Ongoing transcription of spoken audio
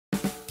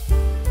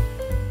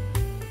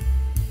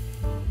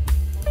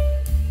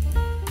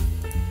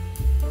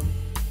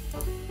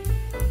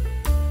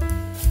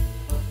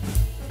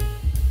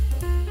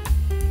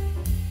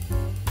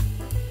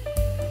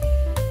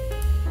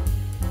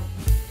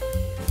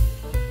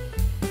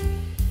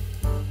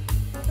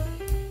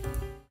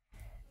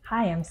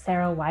Hi, I'm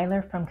Sarah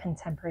Weiler from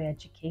Contemporary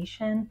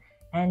Education,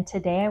 and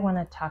today I want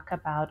to talk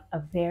about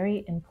a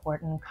very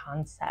important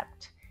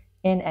concept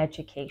in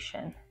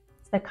education.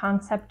 It's the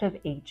concept of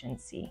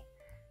agency,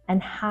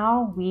 and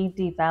how we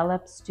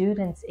develop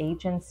students'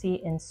 agency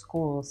in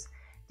schools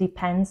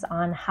depends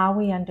on how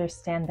we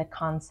understand the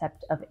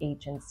concept of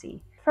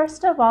agency.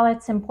 First of all,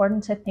 it's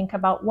important to think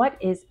about what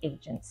is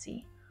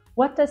agency.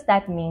 What does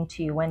that mean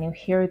to you when you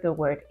hear the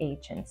word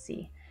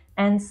agency?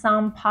 And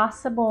some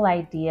possible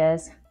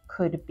ideas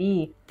could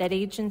be that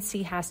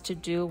agency has to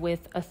do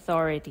with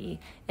authority.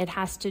 It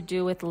has to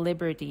do with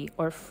liberty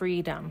or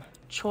freedom,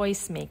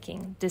 choice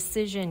making,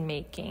 decision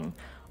making,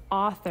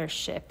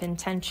 authorship,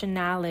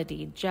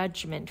 intentionality,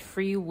 judgment,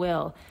 free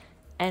will,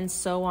 and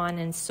so on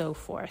and so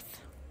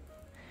forth.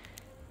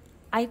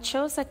 I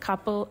chose a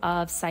couple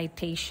of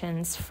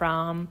citations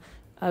from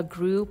a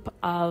group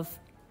of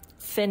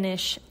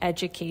Finnish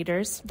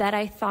educators that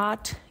I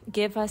thought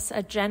give us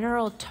a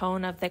general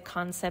tone of the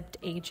concept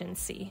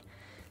agency.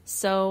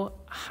 So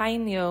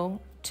Hainio,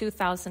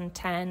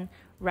 2010,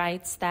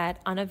 writes that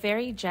on a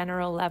very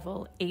general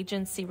level,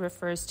 agency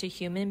refers to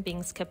human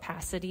beings'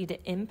 capacity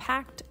to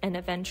impact and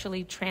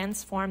eventually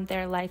transform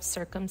their life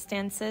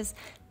circumstances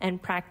and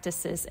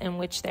practices in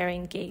which they're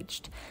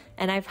engaged.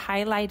 And I've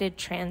highlighted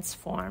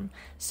transform.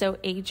 So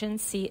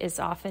agency is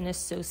often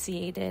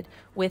associated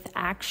with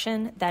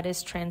action that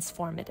is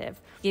transformative,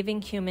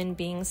 giving human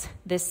beings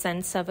this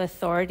sense of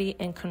authority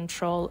and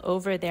control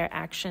over their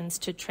actions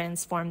to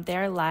transform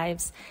their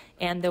lives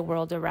and the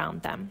world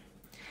around them.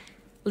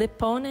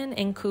 Lipponen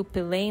and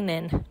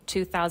Kupilainen,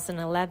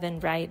 2011,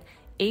 write,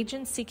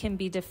 agency can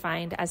be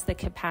defined as the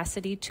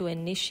capacity to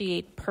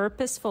initiate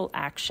purposeful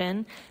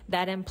action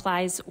that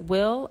implies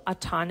will,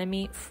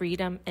 autonomy,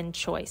 freedom, and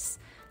choice.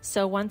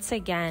 So once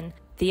again,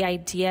 the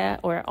idea,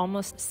 or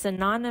almost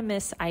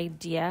synonymous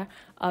idea,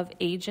 of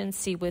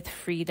agency with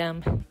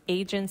freedom,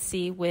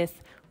 agency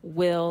with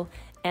will,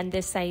 and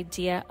this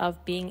idea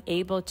of being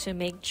able to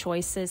make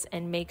choices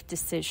and make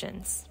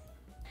decisions.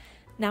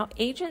 Now,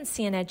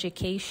 agency in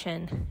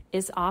education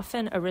is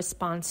often a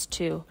response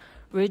to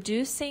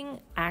reducing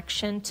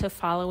action to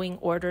following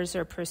orders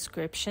or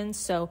prescriptions.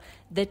 So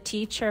the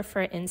teacher,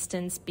 for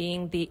instance,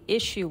 being the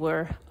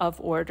issuer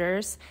of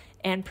orders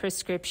and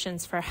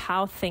prescriptions for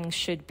how things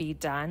should be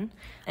done,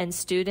 and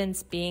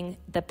students being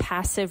the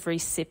passive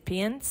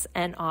recipients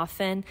and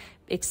often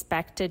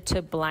expected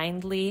to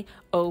blindly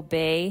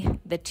obey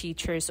the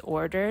teacher's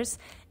orders.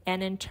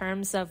 And in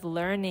terms of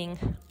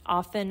learning,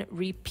 often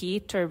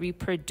repeat or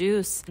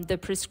reproduce the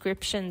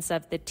prescriptions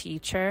of the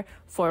teacher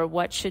for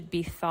what should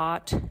be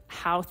thought,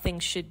 how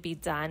things should be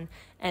done,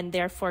 and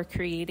therefore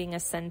creating a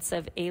sense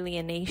of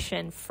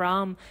alienation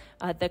from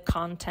the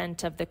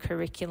content of the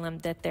curriculum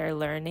that they're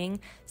learning,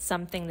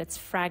 something that's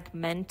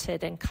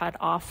fragmented and cut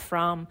off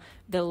from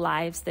the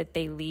lives that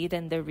they lead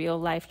and the real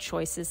life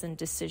choices and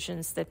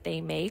decisions that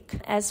they make,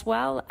 as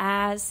well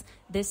as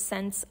this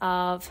sense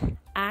of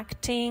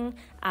acting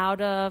out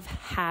of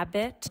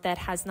habit that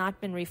has not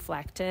been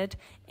reflected,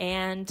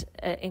 and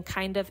in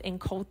kind of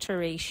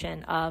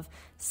enculturation of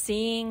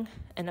seeing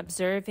and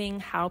observing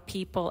how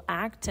people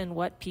act and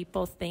what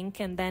people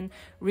think, and then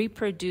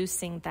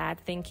reproducing that,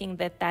 thinking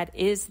that that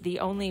is the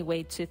only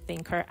way to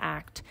think or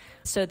act.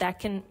 So that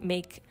can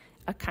make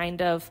a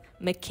kind of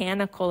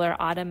mechanical or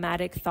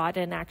automatic thought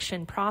and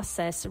action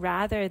process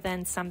rather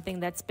than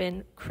something that's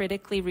been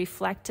critically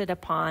reflected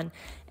upon,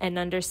 and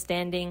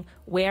understanding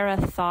where a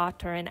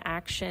thought or an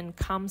action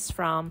comes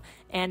from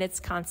and its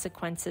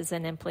consequences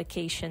and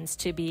implications,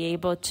 to be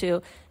able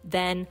to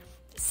then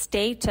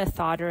state a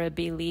thought or a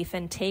belief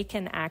and take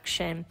an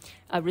action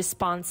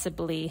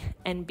responsibly,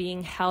 and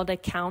being held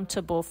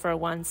accountable for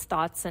one's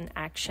thoughts and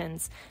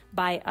actions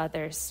by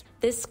others.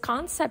 This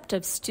concept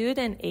of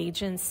student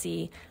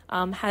agency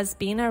has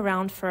been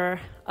around for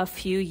a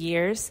few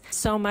years,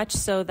 so much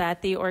so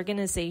that the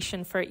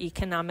Organization for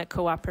Economic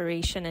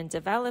Cooperation and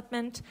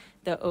Development,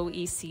 the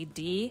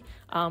OECD,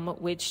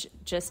 which,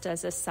 just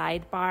as a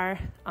sidebar,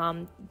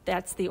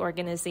 that's the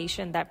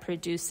organization that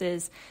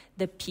produces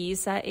the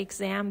PISA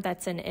exam.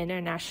 That's an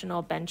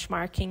international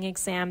benchmarking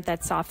exam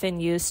that's often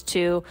used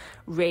to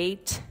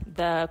rate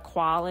the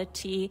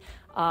quality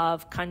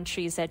of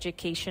countries'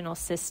 educational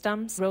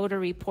systems, wrote a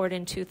report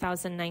in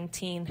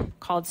 2019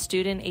 called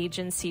Student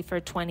Agency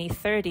for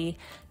 2030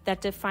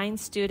 that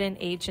defines student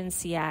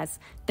agency as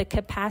the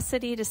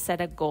capacity to set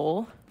a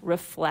goal,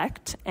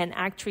 reflect, and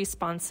act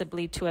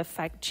responsibly to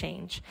affect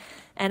change.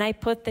 And I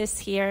put this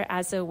here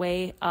as a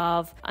way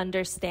of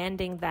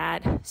understanding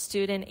that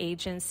student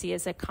agency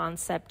is a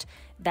concept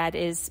that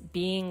is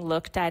being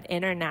looked at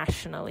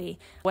internationally.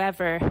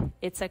 However,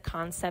 it's a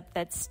concept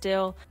that's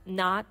still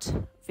not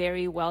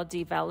very well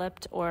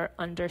developed or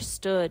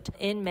understood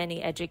in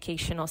many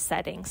educational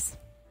settings.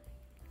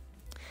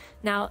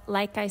 Now,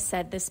 like I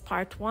said, this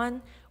part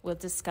one, we'll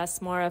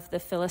discuss more of the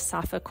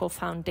philosophical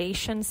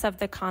foundations of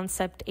the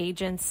concept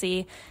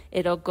agency.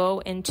 It'll go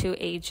into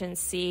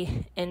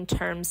agency in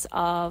terms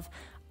of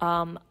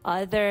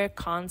other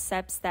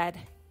concepts that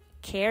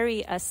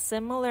carry a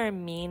similar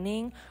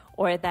meaning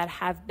or that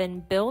have been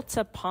built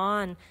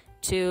upon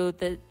to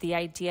the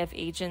idea of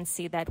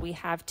agency that we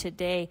have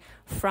today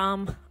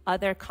from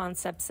other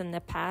concepts in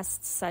the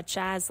past, such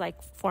as, like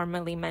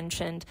formerly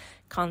mentioned,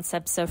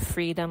 concepts of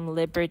freedom,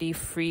 liberty,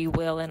 free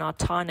will, and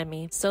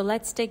autonomy. So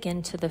let's dig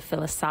into the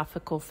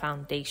philosophical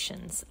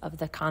foundations of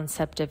the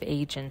concept of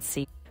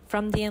agency.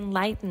 From the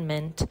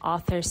Enlightenment,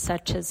 authors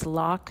such as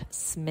Locke,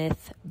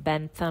 Smith,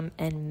 Bentham,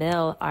 and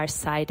Mill are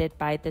cited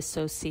by the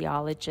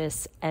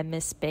sociologists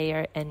Emmis,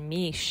 Bayer, and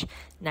Misch,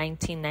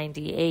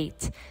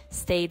 1998,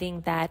 stating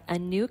that a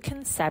new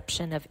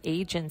conception of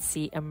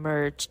agency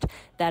emerged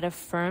that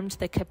affirmed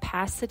the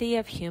capacity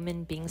of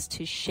human beings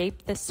to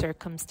shape the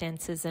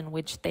circumstances in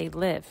which they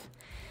live.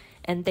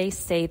 And they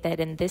say that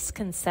in this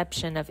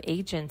conception of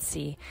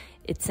agency,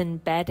 it's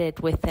embedded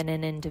within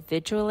an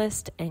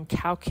individualist and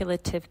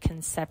calculative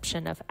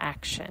conception of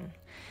action.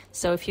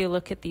 So if you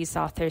look at these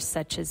authors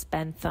such as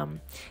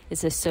Bentham,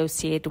 is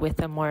associated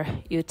with a more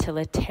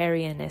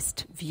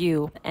utilitarianist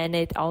view. And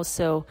it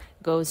also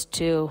goes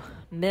to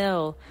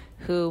Mill,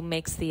 who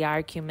makes the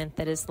argument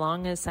that as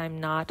long as I'm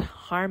not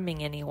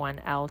harming anyone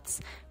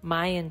else,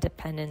 my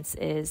independence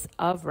is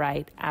of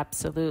right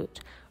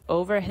absolute.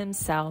 Over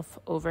himself,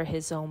 over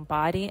his own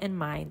body and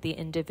mind, the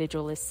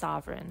individual is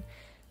sovereign.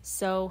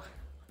 So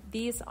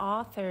these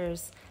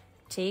authors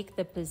take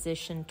the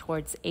position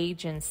towards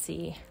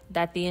agency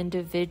that the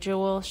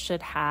individual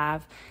should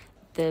have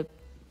the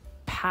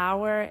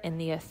power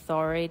and the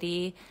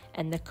authority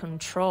and the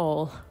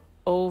control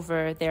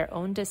over their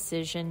own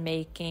decision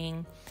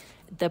making,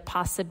 the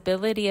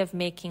possibility of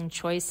making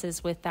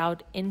choices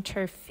without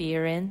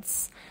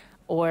interference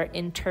or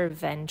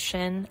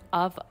intervention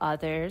of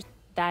others.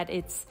 That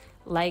it's,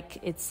 like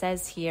it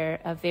says here,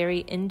 a very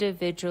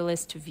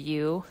individualist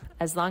view.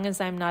 As long as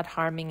I'm not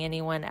harming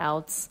anyone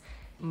else,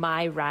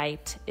 my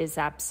right is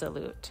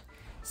absolute.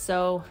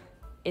 So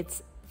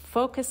it's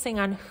focusing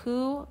on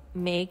who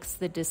makes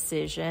the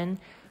decision,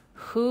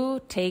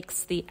 who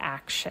takes the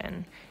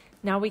action.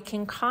 Now we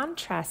can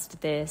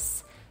contrast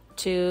this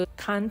to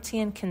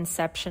Kantian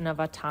conception of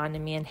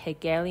autonomy and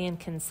Hegelian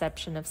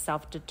conception of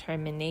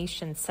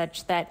self-determination,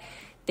 such that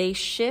they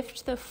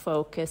shift the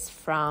focus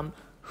from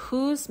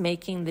who's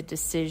making the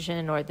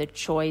decision or the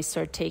choice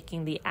or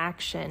taking the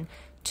action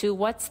to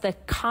what's the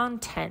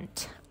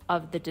content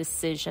of the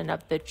decision,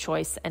 of the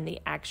choice and the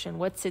action.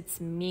 What's its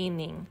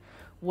meaning?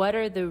 What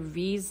are the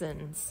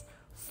reasons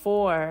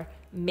for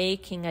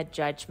making a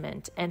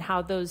judgment, and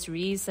how those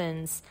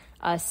reasons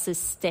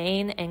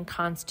sustain and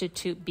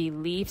constitute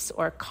beliefs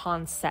or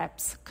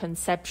concepts,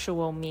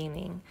 conceptual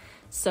meaning.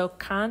 So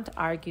Kant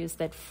argues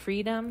that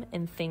freedom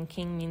in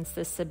thinking means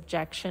the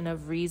subjection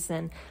of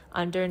reason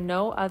under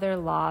no other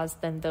laws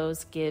than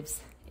those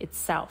gives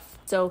itself.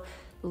 So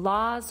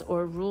laws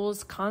or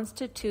rules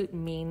constitute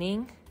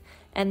meaning,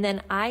 and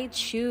then I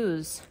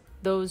choose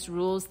those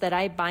rules that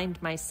I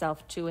bind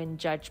myself to in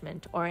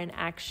judgment or in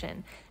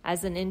action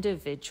as an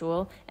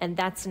individual, and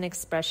that's an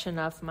expression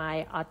of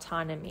my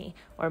autonomy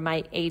or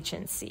my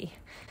agency.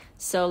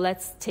 So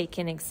let's take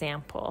an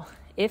example.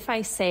 If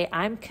I say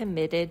I'm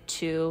committed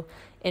to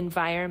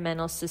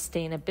environmental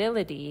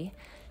sustainability,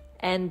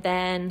 and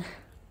then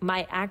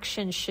my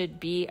actions should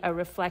be a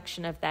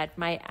reflection of that.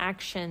 My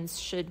actions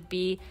should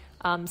be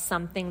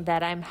something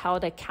that I'm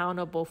held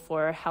accountable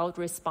for, held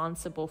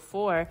responsible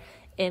for,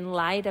 in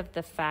light of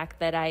the fact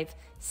that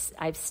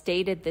I've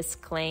stated this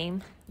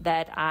claim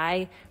that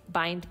I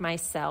bind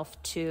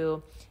myself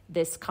to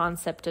this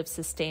concept of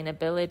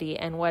sustainability,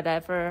 and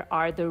whatever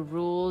are the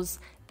rules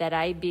that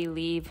I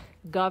believe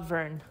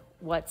govern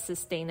what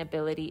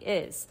sustainability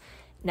is.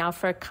 Now,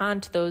 for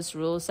Kant, those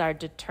rules are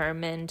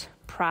determined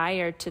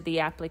prior to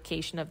the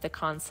application of the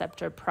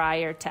concept or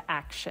prior to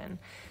action.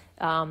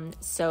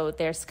 So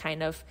there's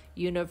kind of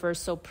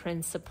universal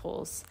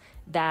principles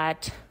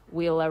that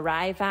we'll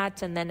arrive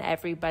at, and then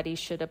everybody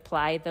should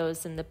apply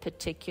those in the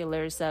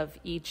particulars of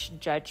each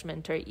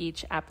judgment or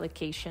each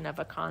application of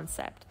a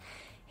concept.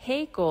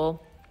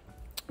 Hegel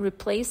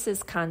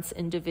replaces Kant's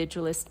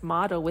individualist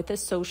model with a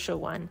social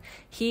one.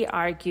 He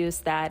argues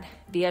that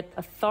the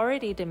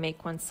authority to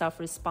make oneself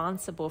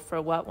responsible for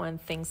what one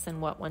thinks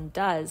and what one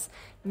does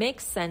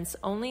makes sense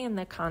only in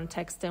the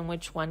context in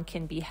which one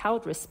can be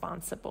held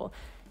responsible.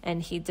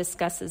 And he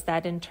discusses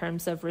that in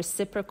terms of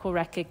reciprocal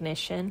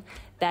recognition,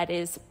 that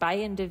is, by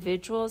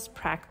individuals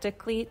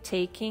practically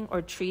taking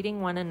or treating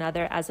one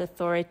another as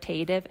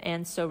authoritative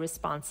and so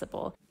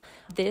responsible.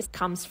 This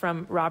comes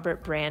from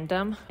Robert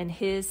Brandom and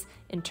his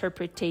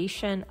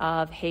interpretation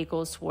of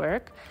Hegel's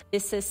work.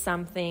 This is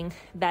something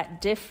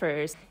that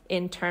differs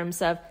in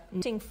terms of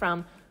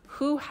from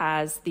who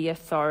has the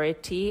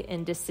authority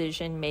in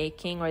decision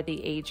making or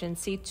the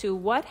agency to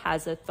what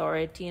has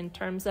authority in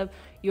terms of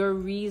your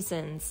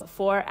reasons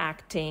for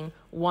acting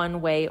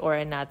one way or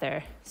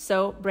another.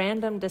 So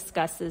Brandom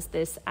discusses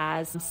this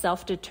as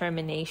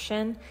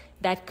self-determination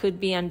that could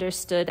be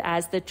understood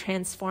as the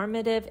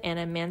transformative and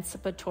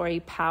emancipatory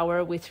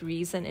power with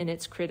reason in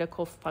its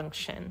critical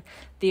function.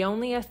 The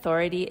only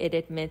authority it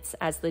admits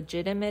as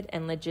legitimate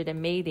and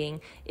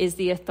legitimating is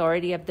the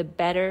authority of the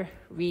better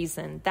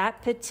reason,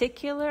 that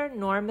particular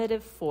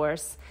normative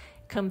force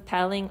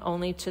compelling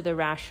only to the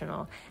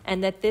rational,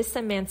 and that this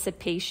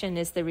emancipation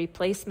is the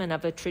replacement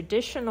of a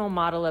traditional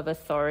model of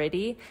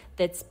authority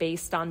that's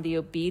based on the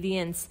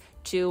obedience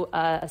to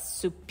a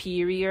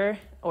superior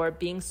or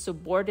being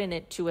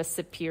subordinate to a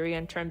superior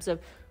in terms of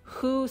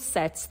who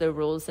sets the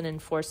rules and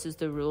enforces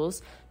the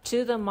rules,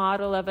 to the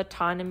model of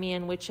autonomy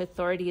in which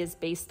authority is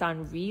based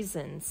on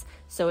reasons.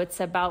 So it's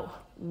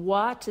about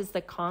what is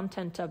the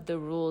content of the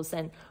rules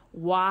and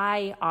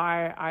why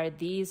are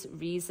these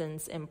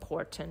reasons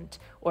important?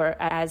 Or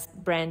as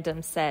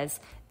Brandom says,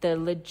 the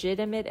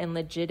legitimate and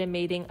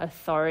legitimating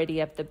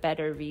authority of the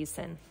better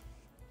reason.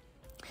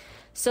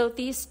 So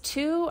these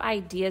two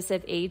ideas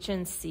of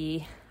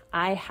agency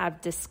I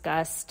have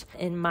discussed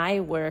in my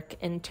work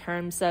in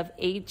terms of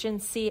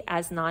agency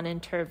as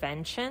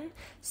non-intervention.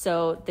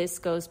 So this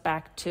goes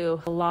back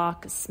to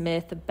Locke,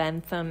 Smith,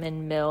 Bentham,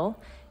 and Mill,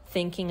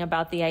 thinking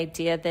about the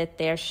idea that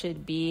there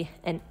should be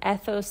an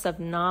ethos of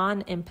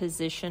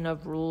non-imposition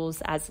of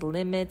rules as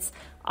limits,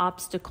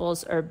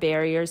 obstacles, or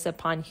barriers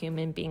upon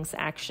human beings'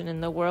 action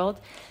in the world.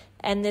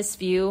 And this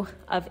view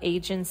of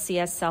agency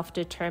as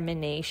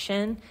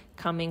self-determination,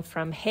 coming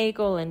from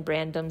Hegel and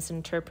Brandom's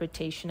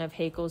interpretation of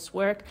Hegel's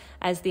work,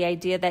 as the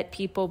idea that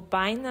people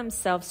bind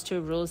themselves to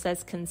rules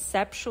as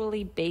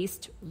conceptually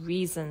based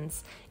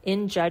reasons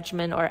in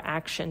judgment or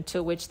action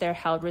to which they're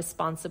held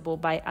responsible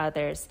by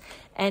others.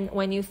 And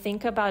when you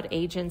think about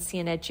agency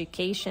in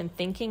education,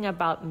 thinking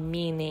about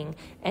meaning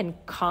and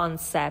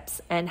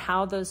concepts and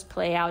how those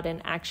play out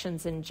in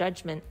actions and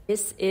judgment,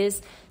 this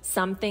is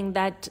something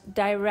that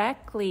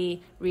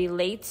directly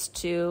relates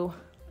to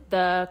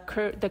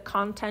the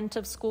content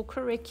of school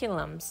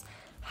curriculums,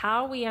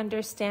 how we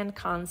understand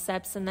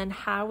concepts, and then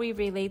how we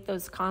relate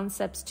those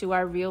concepts to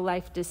our real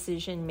life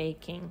decision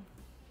making.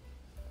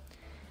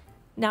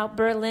 Now,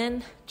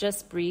 Berlin,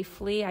 just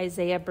briefly,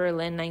 Isaiah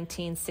Berlin,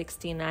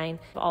 1969,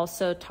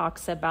 also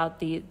talks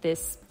about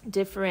this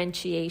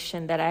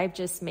differentiation that I've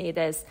just made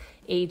as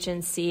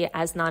agency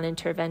as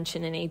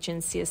non-intervention and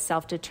agency as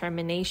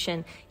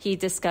self-determination. He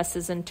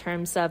discusses in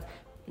terms of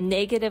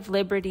negative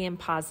liberty and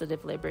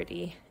positive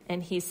liberty.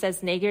 And he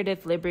says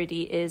negative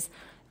liberty is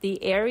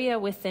the area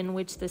within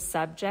which the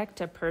subject,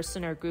 a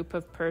person or group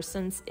of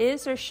persons,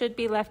 is or should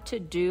be left to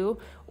do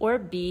or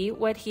be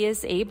what he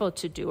is able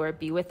to do or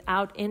be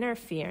without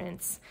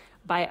interference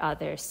by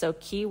others. So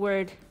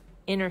keyword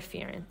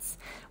interference.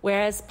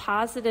 Whereas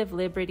positive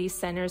liberty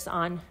centers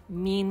on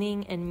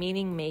meaning and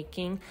meaning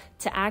making,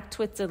 to act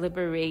with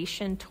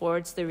deliberation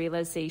towards the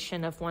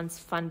realization of one's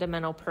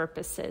fundamental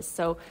purposes.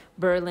 So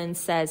Berlin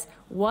says,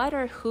 what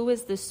or who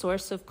is the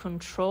source of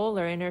control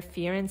or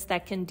interference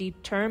that can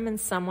determine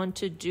someone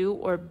to do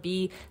or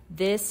be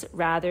this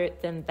rather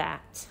than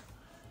that?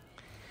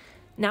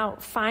 Now,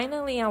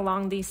 finally,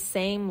 along these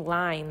same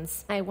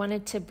lines, I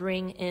wanted to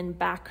bring in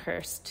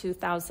Backhurst,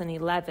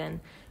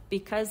 2011,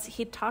 because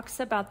he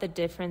talks about the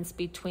difference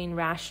between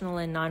rational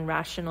and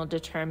non-rational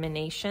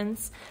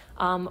determinations,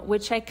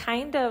 which I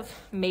kind of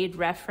made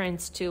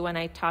reference to when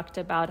I talked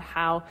about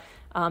how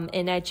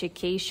in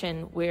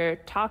education we're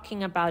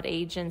talking about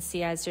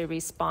agency as a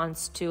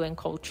response to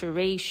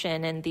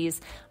enculturation and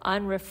these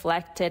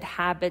unreflected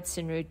habits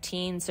and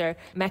routines or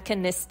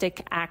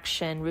mechanistic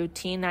action,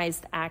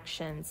 routinized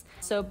actions.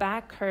 So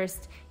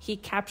Backhurst, he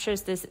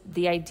captures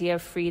the idea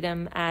of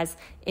freedom as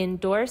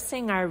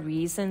endorsing our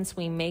reasons,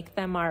 we make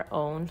them our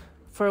own,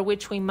 for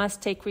which we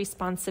must take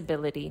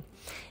responsibility.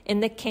 In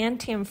the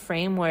Kantian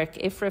framework,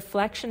 if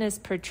reflection is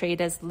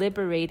portrayed as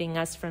liberating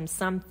us from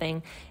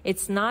something,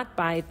 it's not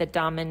by the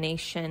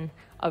domination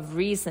of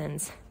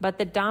reasons, but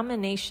the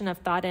domination of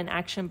thought and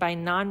action by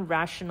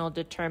non-rational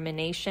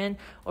determination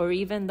or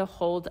even the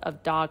hold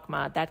of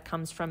dogma. That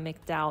comes from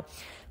McDowell.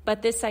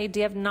 But this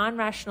idea of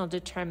non-rational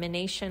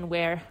determination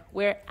where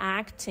we're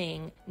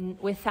acting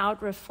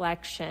without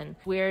reflection,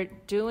 we're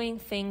doing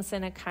things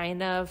in a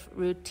kind of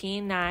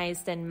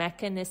routinized and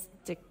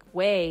mechanistic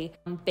way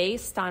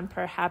based on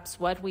perhaps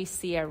what we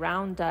see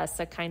around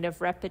us, a kind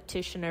of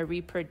repetition or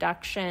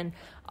reproduction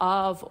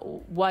of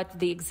what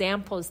the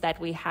examples that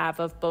we have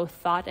of both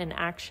thought and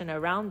action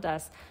around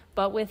us,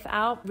 but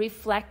without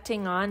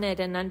reflecting on it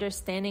and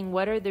understanding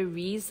what are the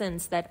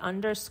reasons that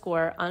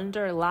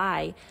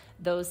underlie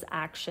those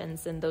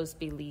actions and those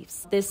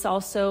beliefs. This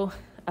also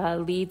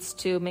leads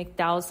to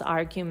McDowell's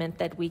argument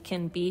that we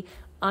can be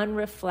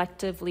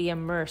unreflectively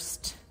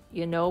immersed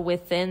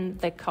within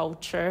the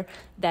culture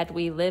that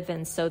we live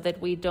in, so that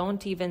we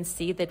don't even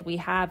see that we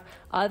have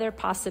other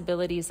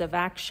possibilities of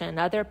action,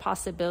 other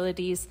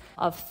possibilities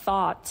of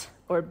thought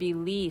or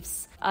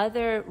beliefs,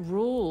 other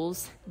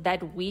rules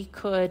that we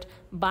could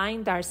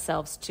bind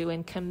ourselves to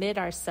and commit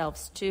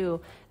ourselves to,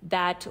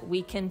 that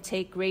we can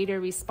take greater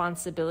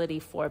responsibility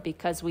for,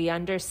 because we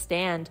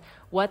understand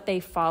what they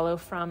follow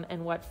from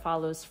and what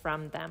follows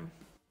from them.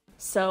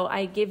 So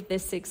I give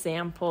this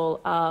example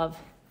of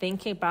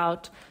thinking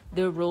about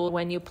the rule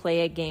when you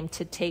play a game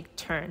to take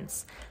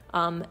turns.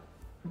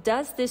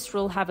 Does this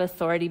rule have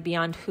authority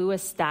beyond who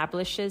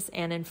establishes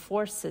and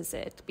enforces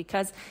it?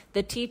 Because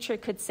the teacher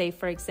could say,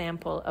 for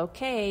example,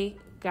 okay,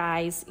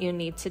 guys, you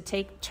need to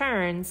take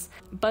turns,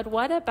 but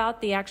what about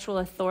the actual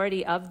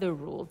authority of the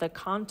rule, the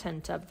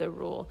content of the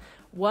rule?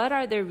 What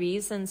are the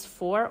reasons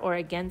for or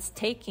against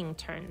taking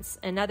turns?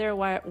 In other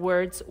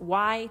words,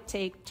 why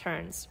take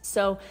turns?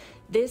 So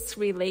this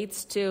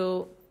relates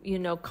to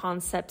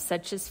concepts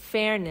such as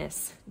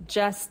fairness,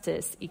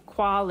 justice,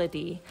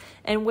 equality.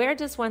 And where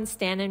does one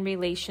stand in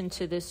relation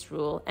to this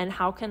rule? And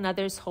how can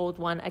others hold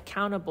one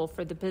accountable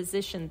for the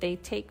position they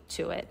take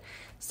to it?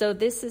 So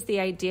this is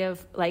the idea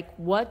of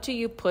what do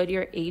you put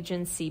your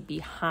agency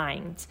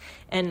behind?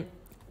 And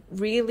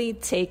really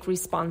take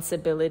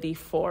responsibility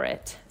for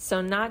it.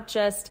 So not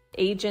just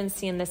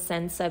agency in the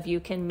sense of you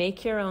can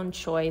make your own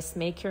choice,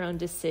 make your own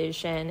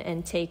decision,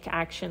 and take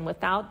action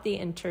without the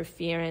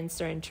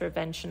interference or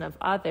intervention of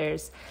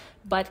others,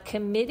 but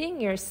committing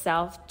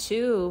yourself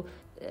to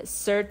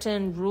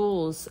certain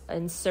rules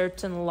and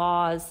certain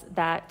laws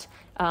that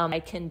I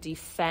can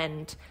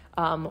defend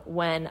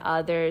when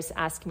others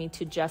ask me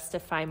to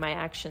justify my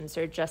actions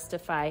or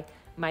justify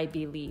my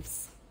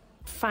beliefs.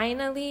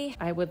 Finally,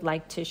 I would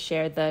like to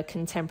share the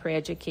contemporary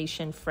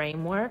education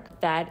framework.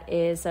 That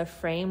is a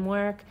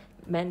framework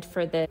meant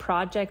for the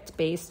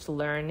project-based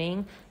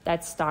learning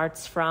that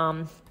starts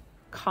from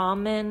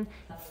common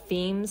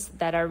themes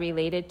that are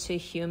related to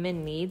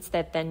human needs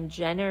that then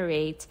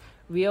generate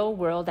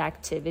real-world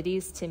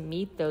activities to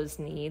meet those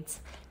needs,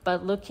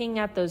 but looking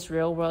at those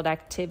real-world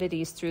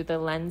activities through the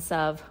lens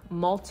of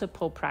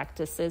multiple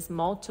practices,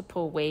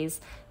 multiple ways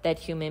that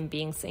human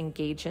beings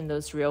engage in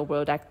those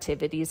real-world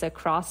activities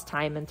across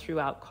time and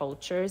throughout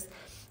cultures,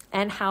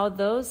 and how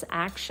those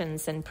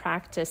actions and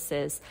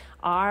practices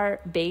are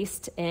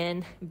based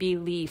in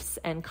beliefs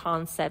and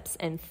concepts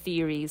and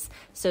theories.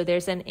 So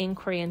there's an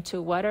inquiry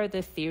into what are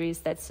the theories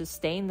that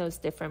sustain those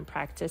different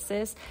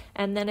practices,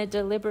 and then a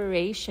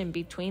deliberation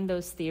between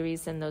those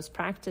theories and those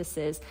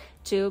practices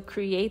to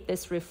create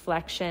this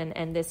reflection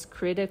and this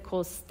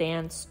critical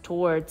stance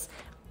towards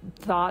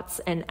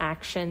thoughts and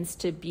actions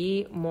to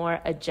be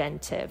more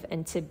agentive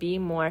and to be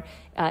more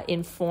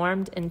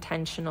informed,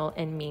 intentional,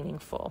 and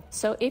meaningful.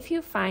 So if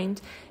you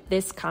find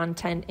this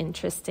content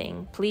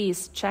interesting,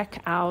 please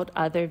check out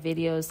other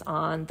videos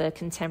on the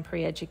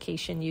Contemporary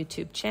Education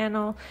YouTube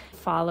channel,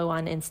 follow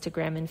on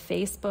Instagram and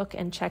Facebook,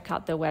 and check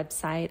out the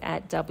website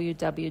at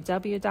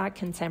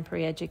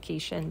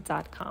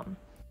www.contemporaryeducation.com.